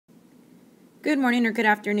Good morning or good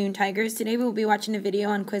afternoon, Tigers. Today we will be watching a video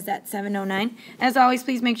on Quizzette 709. As always,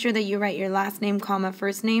 please make sure that you write your last name, comma,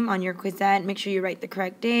 first name on your Quizzette. Make sure you write the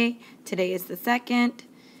correct day. Today is the 2nd.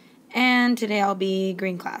 And today I'll be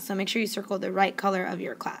green class, so make sure you circle the right color of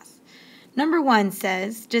your class. Number 1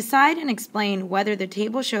 says, decide and explain whether the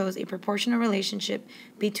table shows a proportional relationship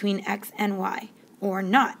between x and y or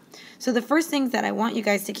not. So the first things that I want you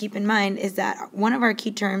guys to keep in mind is that one of our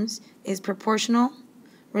key terms is proportional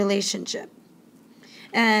relationship.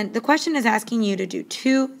 And the question is asking you to do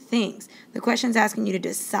two things. The question is asking you to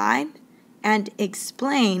decide and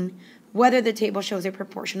explain whether the table shows a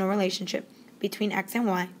proportional relationship between x and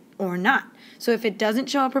y or not. So if it doesn't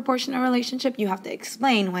show a proportional relationship, you have to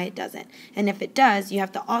explain why it doesn't. And if it does, you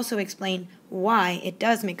have to also explain why it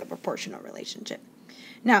does make a proportional relationship.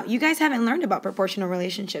 Now, you guys haven't learned about proportional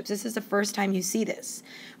relationships. This is the first time you see this.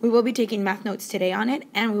 We will be taking math notes today on it,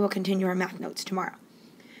 and we will continue our math notes tomorrow.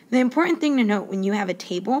 The important thing to note when you have a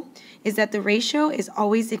table is that the ratio is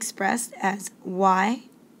always expressed as y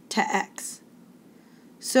to x.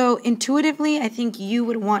 So intuitively, I think you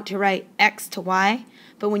would want to write x to y,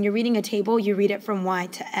 but when you're reading a table, you read it from y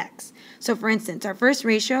to x. So for instance, our first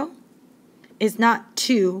ratio is not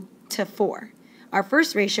 2 to 4. Our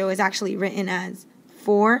first ratio is actually written as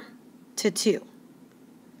 4 to 2.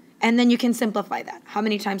 And then you can simplify that. How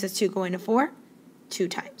many times does 2 go into 4? 2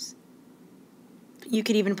 times. You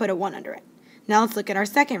could even put a 1 under it. Now let's look at our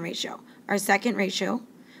second ratio. Our second ratio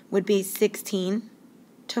would be 16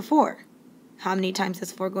 to 4. How many times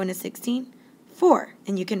does 4 go into 16? 4.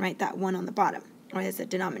 And you can write that 1 on the bottom, or as a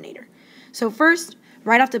denominator. So first,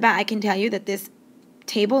 right off the bat, I can tell you that this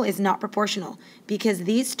table is not proportional because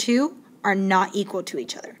these two are not equal to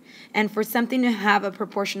each other. And for something to have a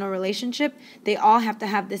proportional relationship, they all have to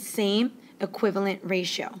have the same equivalent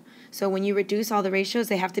ratio. So when you reduce all the ratios,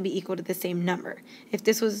 they have to be equal to the same number. If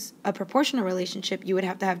this was a proportional relationship, you would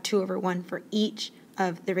have to have 2/1 for each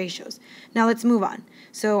of the ratios. Now let's move on.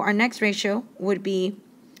 So our next ratio would be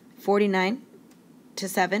 49 to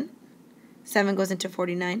 7. 7 goes into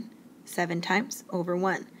 49 7 times over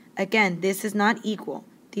 1. Again, this is not equal.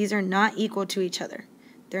 These are not equal to each other.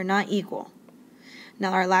 They're not equal.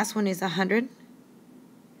 Now our last one is 100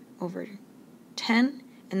 over 10.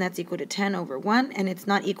 And that's equal to 10 over 1, and it's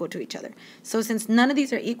not equal to each other. So since none of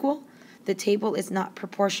these are equal, the table is not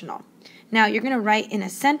proportional. Now you're going to write in a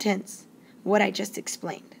sentence what I just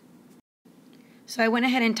explained. So I went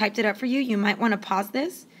ahead and typed it up for you. You might want to pause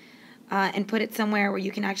this and put it somewhere where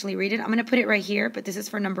you can actually read it. I'm going to put it right here, but this is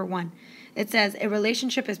for number 1. It says, a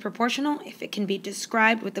relationship is proportional if it can be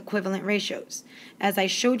described with equivalent ratios. As I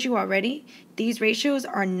showed you already, these ratios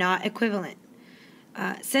are not equivalent.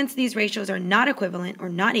 Since these ratios are not equivalent or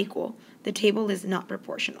not equal, the table is not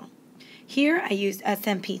proportional. Here I used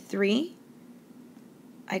SMP3.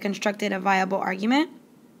 I constructed a viable argument.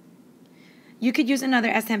 You could use another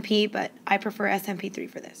SMP, but I prefer SMP3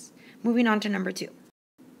 for this. Moving on to number 2.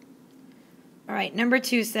 Alright, number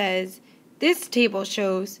 2 says, this table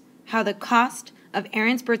shows how the cost of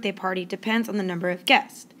Aaron's birthday party depends on the number of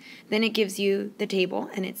guests. Then it gives you the table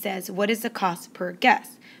and it says, what is the cost per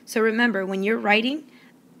guest? So remember, when you're writing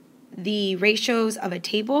the ratios of a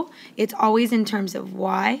table, it's always in terms of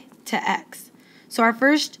y to x. So our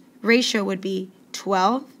first ratio would be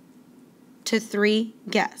 12 to 3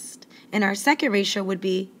 guests. And our second ratio would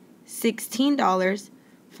be $16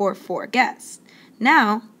 for 4 guests.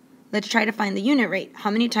 Now, let's try to find the unit rate. How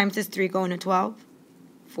many times does 3 go into 12?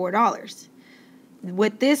 $4.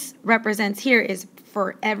 What this represents here is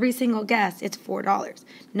for every single guest, it's $4.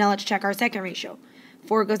 Now let's check our second ratio.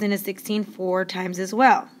 4 goes into 16 4 times as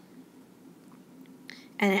well.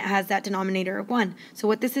 And it has that denominator of 1. So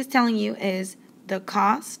what this is telling you is the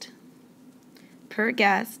cost per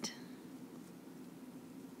guest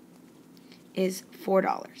is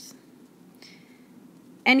 $4.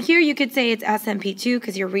 And here you could say it's SMP2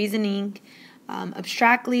 because you're reasoning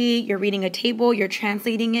abstractly, you're reading a table, you're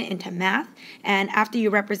translating it into math, and after you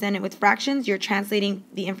represent it with fractions, you're translating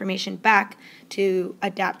the information back to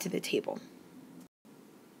adapt to the table.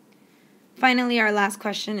 Finally, our last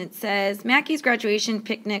question, it says, Mackey's graduation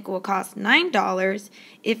picnic will cost $9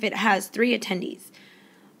 if it has 3 attendees.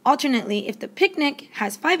 Alternately, if the picnic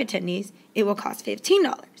has 5 attendees, it will cost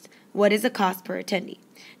 $15. What is the cost per attendee?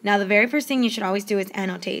 Now, the very first thing you should always do is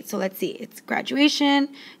annotate. So let's see, it's graduation.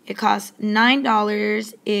 It costs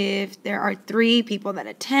 $9 if there are 3 people that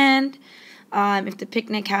attend. If the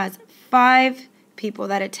picnic has 5 people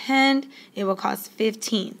that attend, it will cost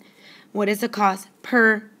 $15. What is the cost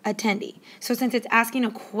per attendee? So since it's asking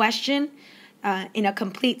a question in a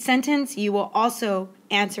complete sentence, you will also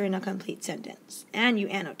answer in a complete sentence, and you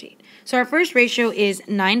annotate. So our first ratio is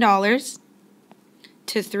 $9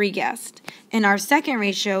 to 3 guests. And our second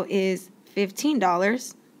ratio is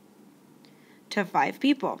 $15 to 5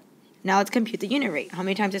 people. Now let's compute the unit rate. How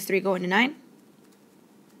many times does 3 go into 9?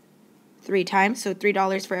 3 times, so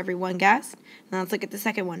 $3 for every 1 guest. Now let's look at the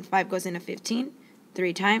second one. 5 goes into 15,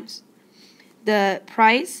 3 times. The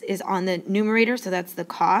price is on the numerator, so that's the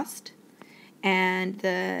cost. And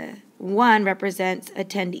the 1 represents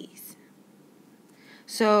attendees.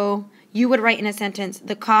 So you would write in a sentence,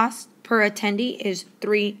 the cost per attendee is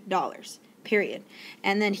 $3, period.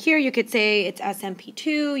 And then here you could say it's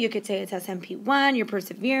SMP2, you could say it's SMP1, you're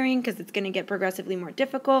persevering because it's going to get progressively more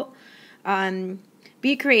difficult.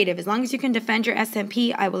 Be creative. As long as you can defend your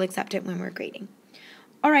SMP, I will accept it when we're grading.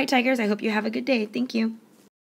 All right, Tigers, I hope you have a good day. Thank you.